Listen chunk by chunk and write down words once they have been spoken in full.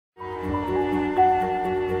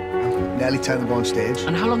nearly turn and go on stage.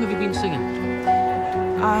 And how long have you been singing?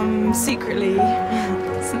 Secretly,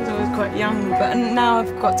 since I was quite young, but now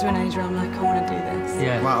I've got to an age where I'm like, I want to do this.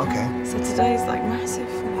 Yeah. Right, okay. So today's like massive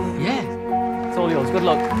for me. Yeah. It's all yours. Good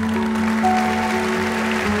luck.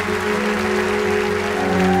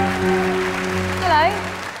 Hello.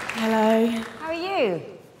 Hello. How are you?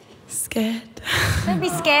 Scared. Don't be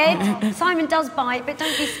scared. Simon does bite, but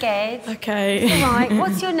don't be scared. Okay. It's all right.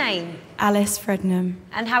 What's your name? Alice FREDENHAM.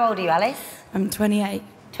 And how old are you, Alice? I'm 28.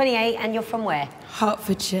 28, and you're from where?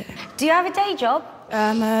 Hertfordshire. Do you have a day job?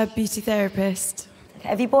 I'm a beauty therapist. Okay.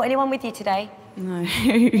 Have you brought anyone with you today? No.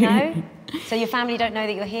 No? So your family don't know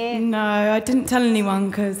that you're here? No, I didn't tell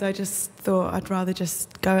anyone because I just thought I'd rather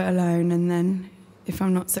just go it alone, and then if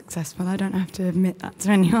I'm not successful, I don't have to admit that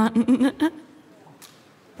to anyone.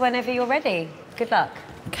 Whenever you're ready. Good luck.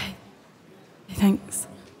 Okay. Thanks.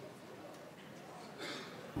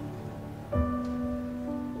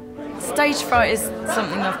 Stage fright is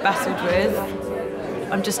something I've battled with.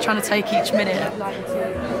 I'm just trying to take each minute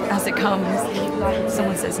as it comes. If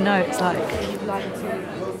someone says no, it's like,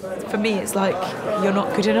 for me, it's like, you're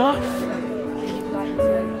not good enough.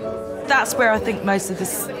 That's where I think most of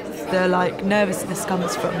the like nervousness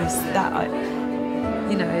comes from, is that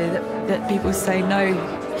that people say no.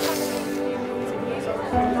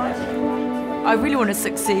 I really want to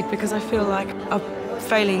succeed because I feel like I'm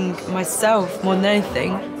failing myself more than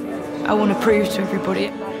anything. I want to prove to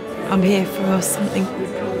everybody I'm here for something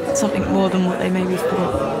more than what they maybe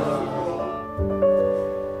thought.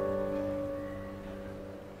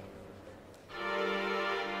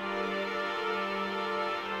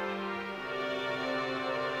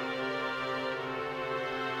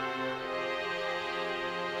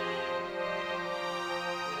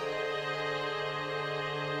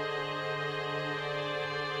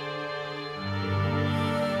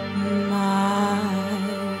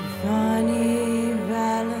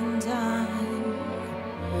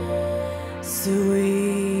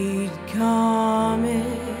 Sweet comic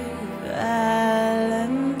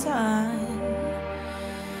Valentine,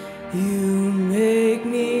 you make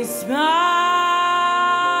me smile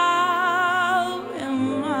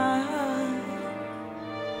in my heart.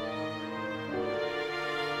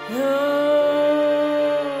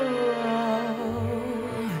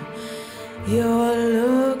 Oh, your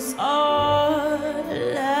looks are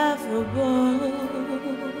laughable.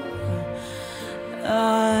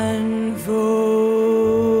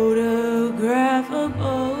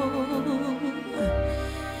 Unphotographable,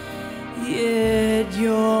 yet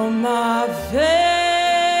you're my favorite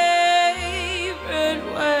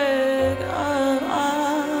work of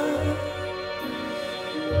art.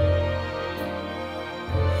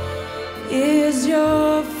 Is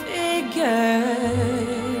your figure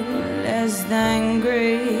less than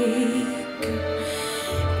Greek?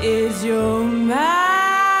 Is your mouth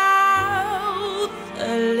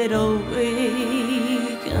a little weak?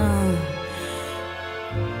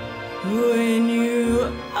 When you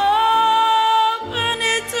open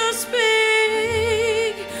it to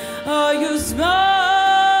speak, are you smart?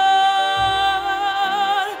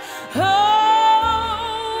 Oh,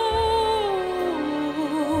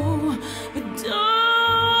 but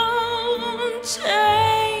don't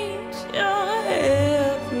change your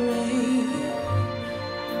hair for me.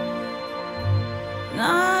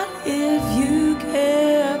 Not if you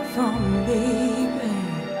care for me,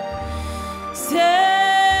 babe. Stay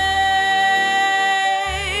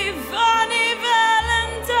funny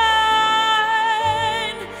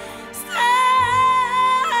Valentine. Stay.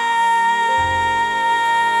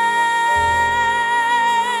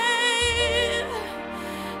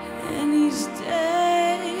 And each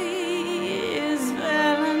day is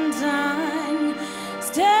Valentine.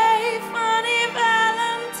 Stay funny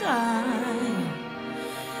Valentine.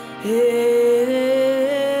 Every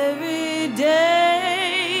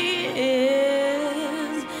day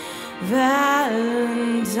is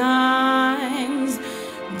Valentine's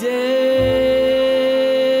Day.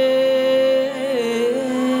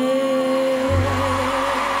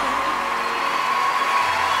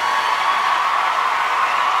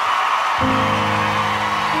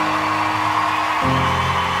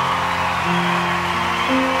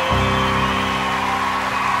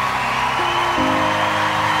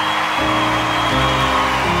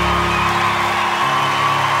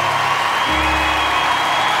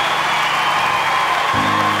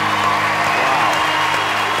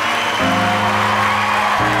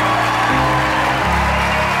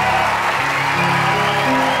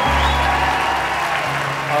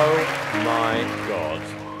 Oh my God.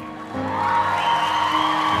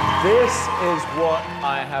 This is what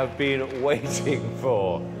I have been waiting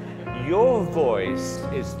for. Your voice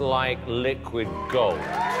is like liquid gold.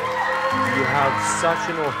 You have such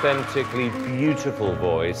an authentically beautiful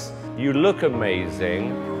voice. You look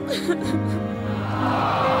amazing.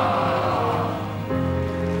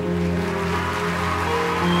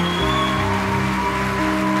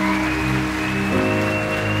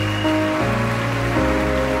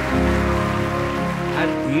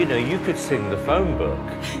 And, you know, you could sing the phone book.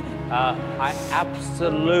 I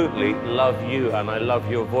absolutely love you, and I love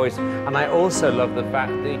your voice. And I also love the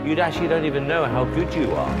fact that you actually don't even know how good you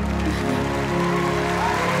are.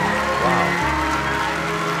 Wow.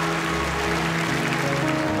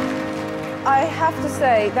 I have to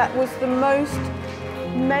say, that was the most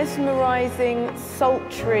mesmerising,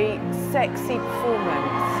 sultry, sexy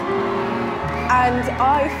performance. And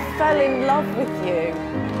I fell in love with you.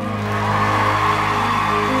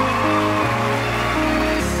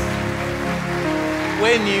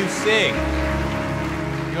 When you sing,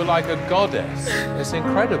 you're like a goddess. It's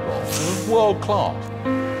incredible. It's world class.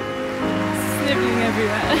 Snivelling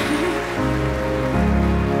everywhere.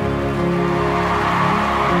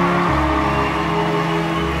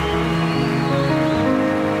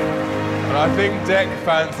 And I think Dec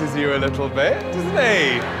fancies you a little bit, doesn't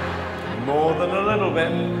he? More than a little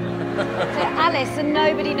bit. So, Alice, and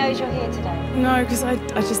nobody knows you're here today. No, because I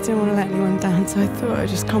just didn't want to let anyone down, so I thought I'd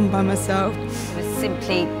just come by myself. It was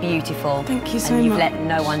simply beautiful. Thank you so and you've much. let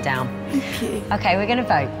no one down. Thank you. OK, we're going to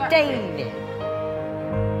vote. David.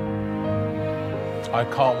 I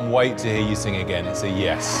can't wait to hear you sing again. It's a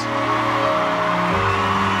yes.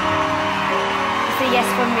 It's a yes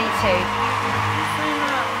from me too.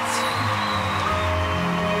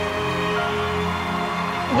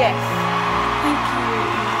 Yes.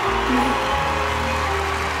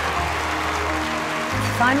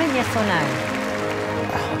 Simon, yes or no?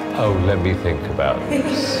 Oh, let me think about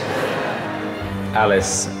this.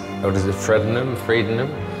 Alice, what is it, Fredenham?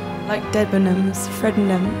 Like Debenhams,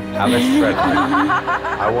 Fredenham. Alice Fredenham.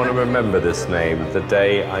 I want to remember this name, the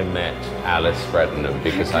day I met Alice Fredenham,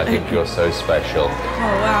 because I think you're so special.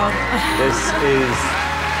 Oh, wow. This is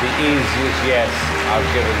the easiest yes I've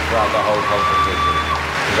given throughout the whole competition.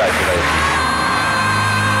 Congratulations.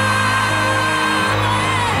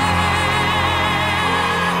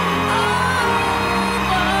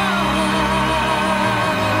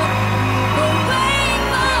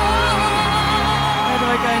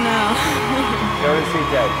 Go and see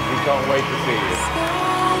Deb. We can't wait to see you.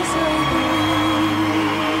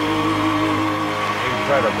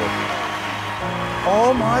 Incredible.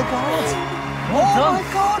 Oh my God! Oh my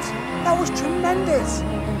God! That was tremendous.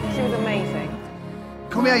 She was amazing.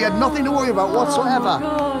 Come here, you had nothing to worry about whatsoever.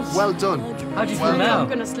 Well done. How do you Well feel now? I'm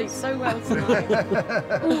going to sleep so well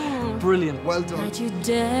tonight. Brilliant. Well done. That you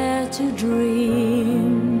dare to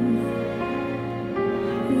dream,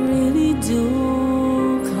 really do